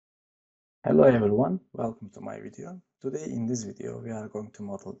Hello everyone, welcome to my video. Today in this video we are going to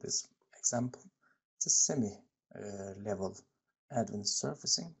model this example. It's a semi-level advanced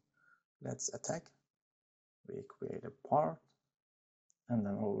surfacing. Let's attack. We create a part and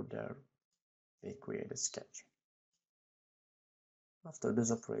then over there we create a sketch. After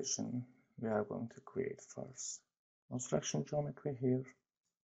this operation we are going to create first construction geometry here.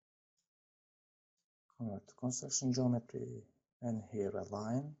 Convert to construction geometry and here a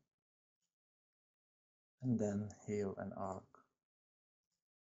line. And then here an arc.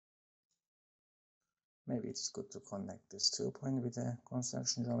 Maybe it's good to connect this 2 point with a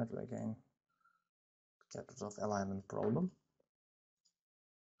construction geometry again. Get rid of alignment problem.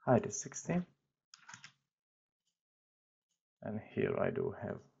 Height is 16. And here I do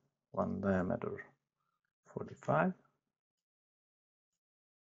have one diameter 45.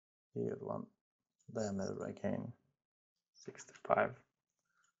 Here one diameter again 65.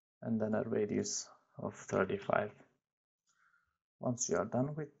 And then a radius of 35. Once you are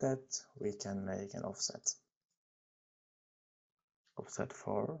done with that, we can make an offset. Offset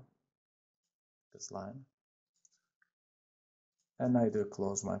for this line. And I do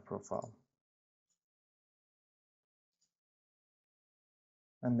close my profile.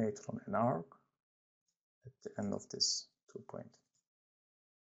 And later on an arc at the end of this 2 point.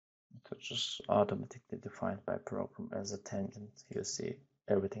 It's just automatically defined by program as a tangent. You see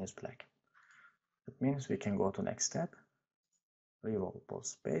everything is black. That means we can go to next step. Revolve both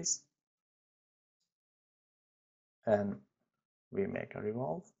space. And we make a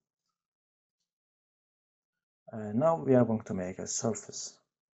revolve. Now we are going to make a surface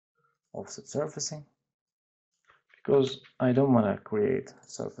offset surfacing, because I don't want to create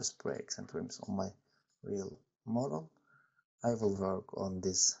surface breaks and trims on my real model. I will work on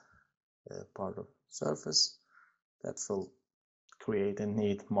this part of surface that will create a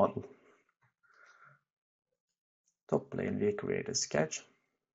neat model. Top plane we create a sketch.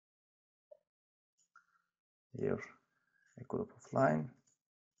 Here a group of line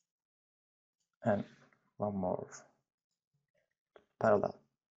and one more parallel.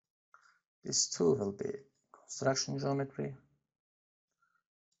 These two will be construction geometry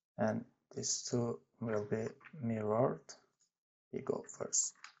and these two will be mirrored. We go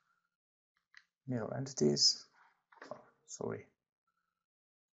first mirror entities,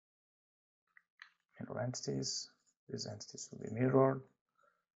 mirror entities. These entities will be mirrored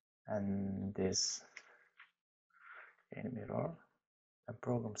and this in mirror. The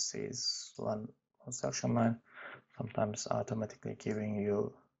program sees one construction line, sometimes automatically giving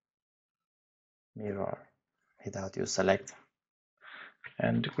you mirror without you select,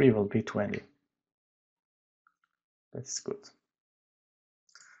 and degree will be 20. That's good.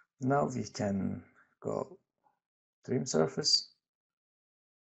 Now we can go trim surface.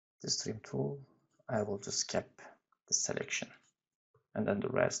 This trim tool, I will just keep the selection and then the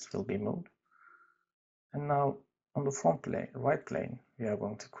rest will be moved. And now on the front plane, right plane, we are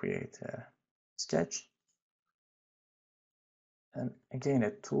going to create a sketch and again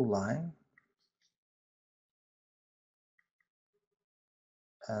a 2 line,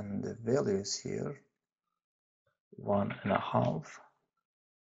 and the values here 1.5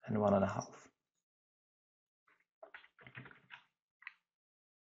 and 1.5.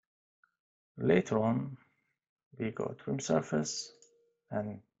 Later on we go trim surface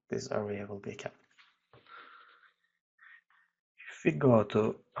and this area will be kept. If we go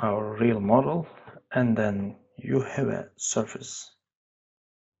to our real model and then you have a surface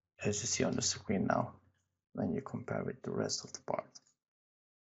as you see on the screen now, when you compare with the rest of the part,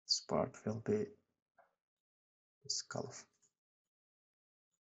 this part will be this color.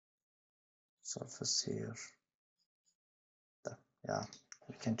 Surface here. Yeah,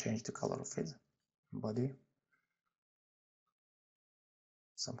 we can change the color of it. Body,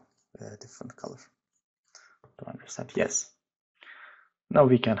 some different color to understand. Yes. Now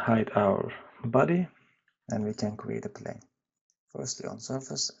we can hide our body and we can create a plane. Firstly on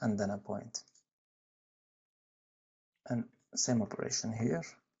surface and then a point. And same operation here,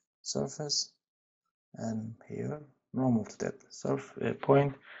 surface, and here normal to that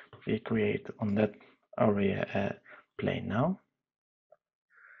point. We create on that area a plane now.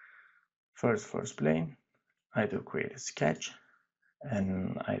 First plane, I do create a sketch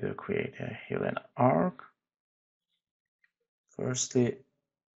and I do create here an arc. Firstly,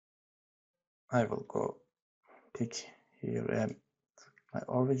 I will go pick here my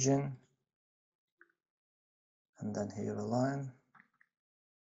origin and then here a line.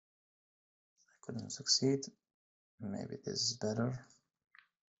 I couldn't succeed. Maybe this is better.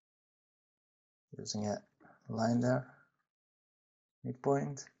 Using a line there,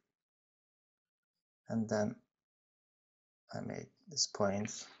 midpoint. and then I make this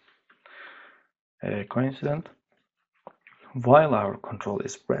point coincident. While our control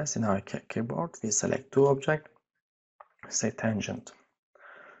is pressed in our keyboard, we select two objects, say tangent.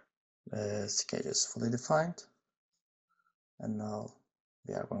 Sketch is fully defined, and now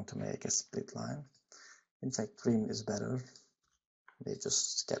we are going to make a split line. In fact, trim is better. We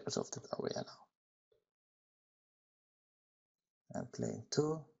just get rid of that area now. And plane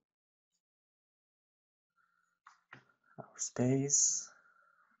 2, our space,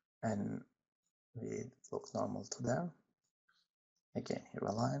 and we look normal to there. Again, here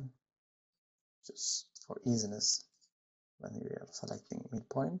align, just for easiness when we are selecting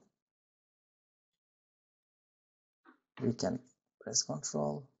midpoint. We can press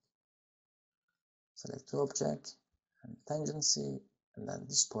Ctrl, select two objects, and tangency, and then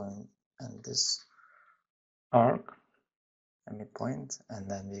this point and this arc, a midpoint, and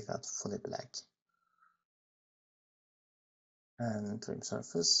then we got fully black. And trim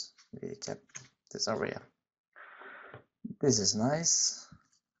surface, we kept this area. This is nice.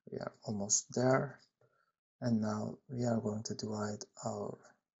 We are almost there. And now we are going to divide our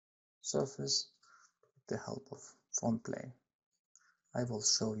surface with the help of front plane. I will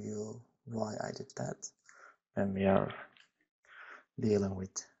show you why I did that when we are dealing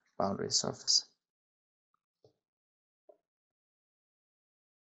with boundary surface.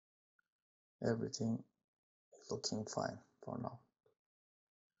 Everything is looking fine for now.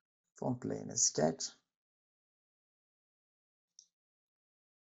 Front plane is sketch,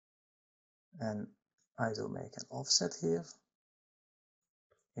 and I will make an offset here,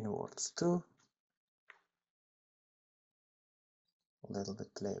 inwards 2, a little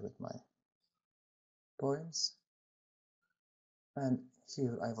bit play with my points, and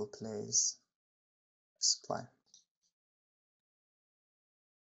here I will place a spline.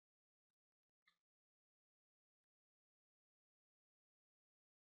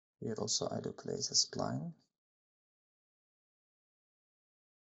 Here also I do place a spline,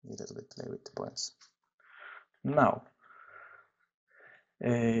 a little bit play with the points. Now,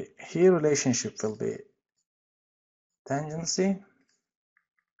 here relationship will be tangency.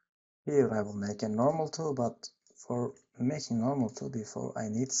 Here I will make a normal to, but for making normal to before I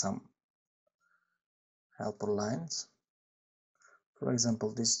need some helper lines. For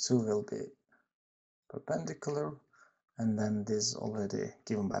example, these two will be perpendicular, and then this already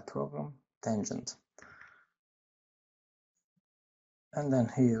given by program, tangent. And then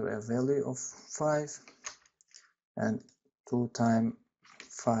here a value of 5 and 2 times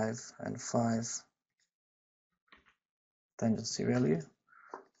 5 and 5 tangency value.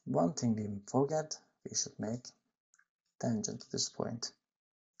 One thing we forget, we should make tangent to this point,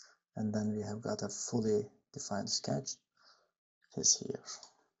 and then we have got a fully defined sketch. It is here,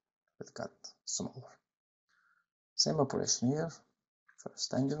 it got smaller. Same operation here,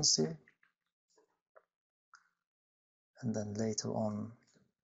 first tangency, and then later on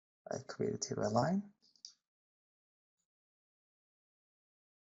I created here a line.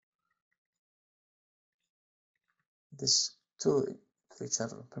 These two which are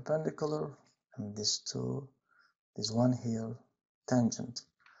perpendicular, and this one here tangent,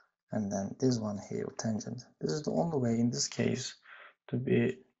 and then this one here tangent. This is the only way in this case to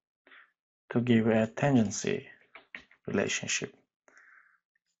give a tangency relationship,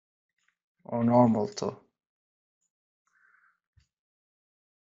 or normal to.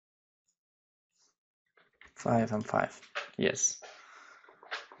 Five and 5. Yes,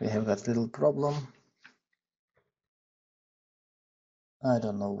 we have got little problem. I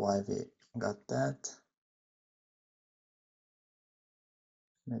don't know why we got that.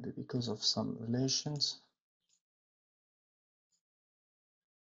 Maybe because of some relations.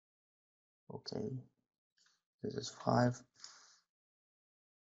 Okay, this is 5.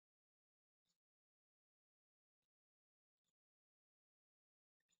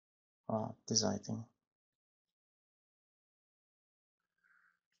 This I think.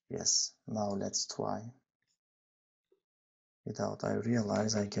 Yes, now let's try. Without I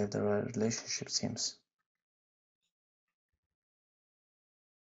realize I gave the right relationship seems.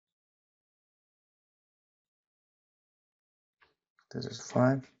 This is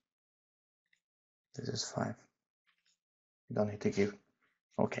 5. This is 5. You don't need to give.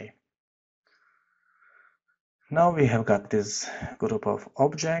 Okay. Now we have got this group of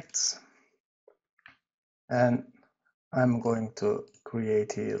objects, and I'm going to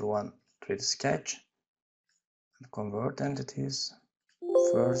create here one 3D sketch and convert entities.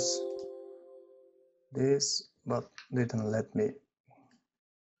 First this, but didn't let me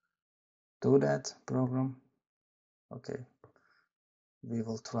do that program. Okay, we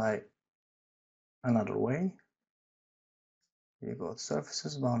will try another way. You go to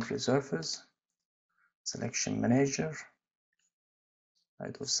surfaces, boundary surface, selection manager. I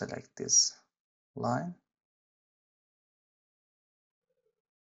do select this line.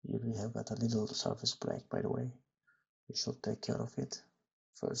 Here we have got a little surface break, by the way. We should take care of it.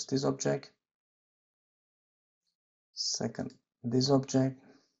 First this object, second this object,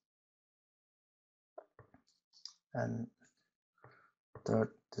 and third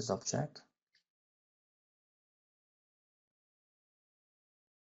this object.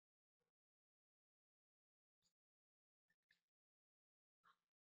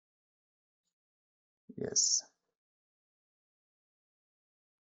 Yes.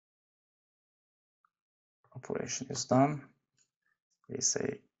 Operation is done. We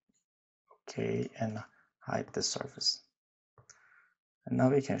say OK and hide the surface. And now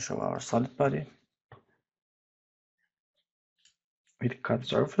we can show our solid body with cut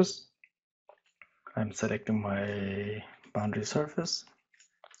surface. I'm selecting my boundary surface,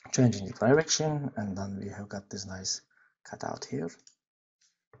 changing the direction, and then we have got this nice cutout here.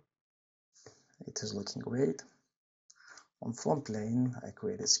 It is looking great. On front plane, I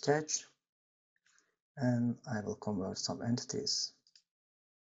create a sketch, and I will convert some entities.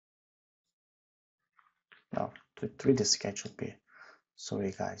 Now, the 3D sketch would be,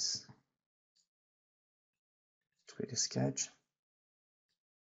 sorry guys, 3D sketch,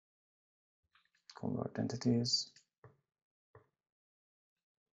 convert entities.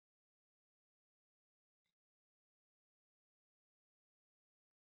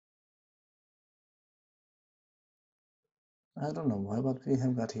 I don't know why, but we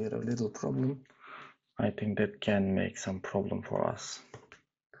have got here a little problem. I think that can make some problem for us.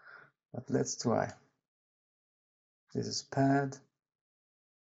 But let's try. This is pad.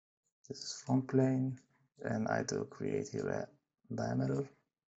 This is front plane. And I do create here a diameter,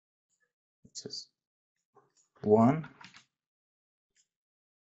 which is 1.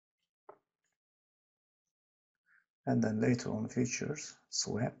 And then later on features,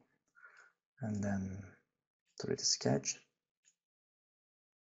 swap. And then 3D sketch.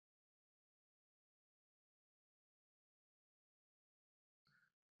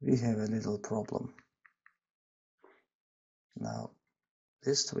 We have a little problem. Now,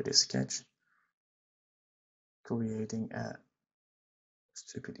 this 3D sketch creating a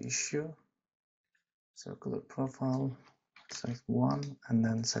stupid issue. Circular profile, select 1, and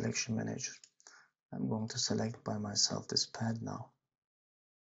then selection manager. I'm going to select by myself this pad now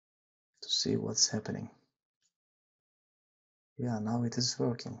to see what's happening. Yeah, now it is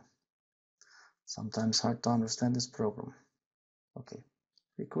working. Sometimes hard to understand this program. Okay,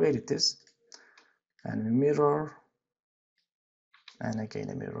 we created this, and we mirror, and again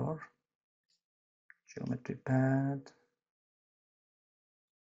a mirror, geometry pad,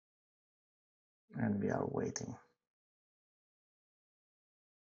 and we are waiting.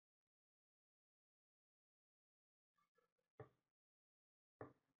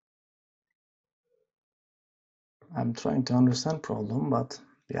 I'm trying to understand problem, but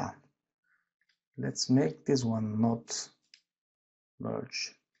yeah, let's make this one not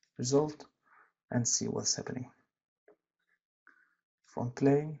merge result and see what's happening. Front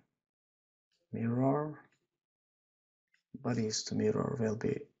plane, mirror, bodies to mirror will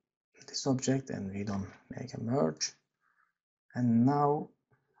be this object, and we don't make a merge. And now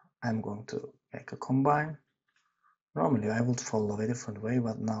I'm going to make a combine. Normally I would follow a different way,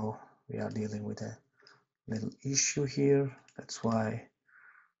 but now we are dealing with a little issue here. That's why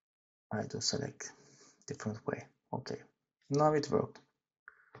I do select different way. Okay, now it worked.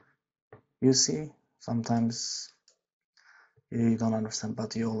 You see, sometimes you don't understand,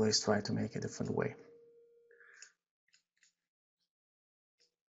 but you always try to make a different way.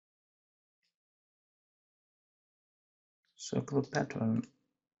 Circular pattern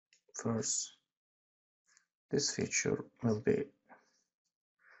first. This feature will be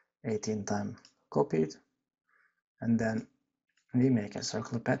 18 times copied, and then we make a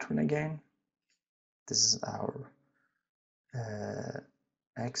circular pattern again. This is our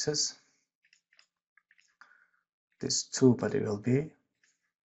axis. This 2 body will be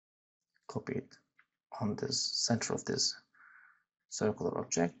copied on this center of this circular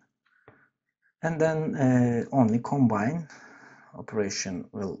object, and then only combine operation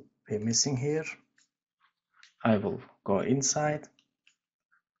will be missing here. I will go inside,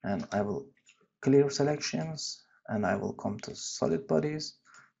 and I will clear selections, and I will come to solid bodies,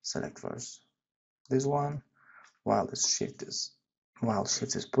 select first this one while shift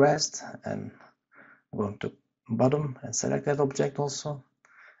is pressed, and I'm going to bottom and select that object also,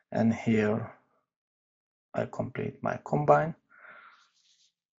 and here I complete my combine.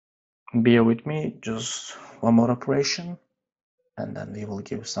 Bear with me, just one more operation, and then we will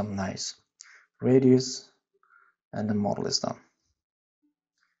give some nice radius, and the model is done.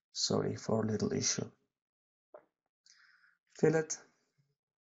 Sorry for a little issue. Fillet,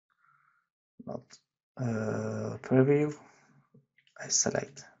 not preview. I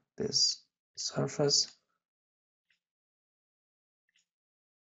select this surface.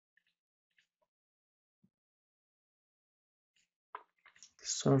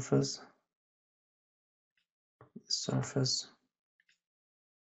 Surface, surface,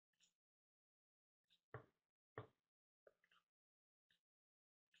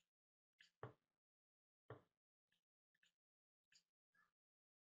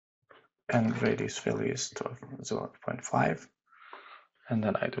 and radius value is 0.5, and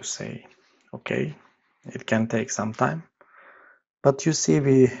then I do say okay. It can take some time, but you see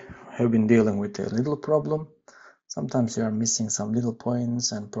we have been dealing with a little problem. Sometimes you are missing some little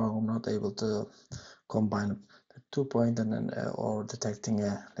points and program not able to combine the 2 point and then or detecting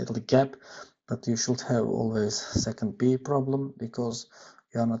a little gap, but you should have always second B problem, because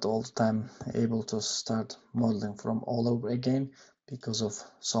you are not all the time able to start modeling from all over again because of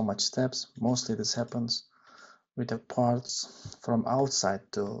so much steps. Mostly this happens with the parts from outside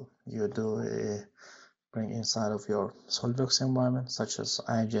to you do a bring inside of your SOLIDWORKS environment, such as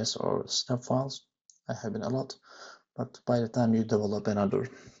IGS or snap files. I have been a lot, but by the time you develop another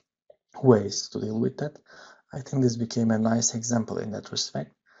ways to deal with that, I think this became a nice example in that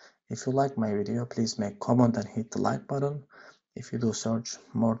respect. If you like my video, please make comment and hit the like button. If you do search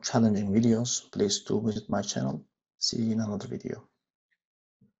more challenging videos, please do visit my channel. See you in another video.